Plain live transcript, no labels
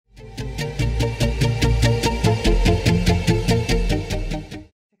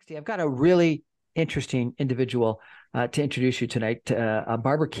I've got a really interesting individual to introduce you tonight.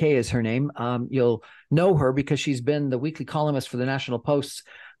 Barbara Kay is her name. You'll know her because she's been the weekly columnist for the National Post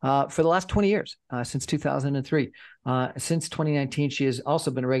for the last 20 years, since 2003. Since 2019, she has also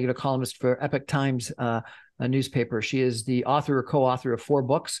been a regular columnist for Epoch Times, a newspaper. She is the author or co-author of 4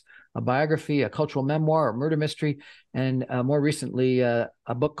 books, a biography, a cultural memoir, a murder mystery, and more recently, a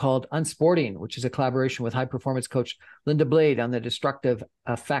book called Unsporting, which is a collaboration with high-performance coach Linda Blade on the destructive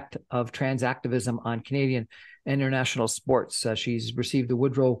effect of trans activism on Canadian and international sports. She's received the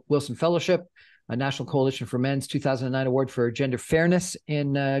Woodrow Wilson Fellowship, a National Coalition for Men's 2009 Award for Gender Fairness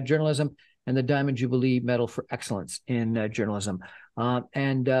in journalism, and the Diamond Jubilee Medal for Excellence in journalism.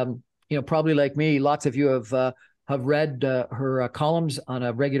 Probably like me, lots of you have read her columns on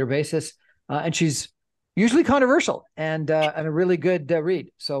a regular basis, and she's usually controversial and a really good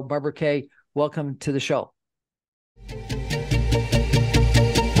read. So, Barbara Kay, welcome to the show.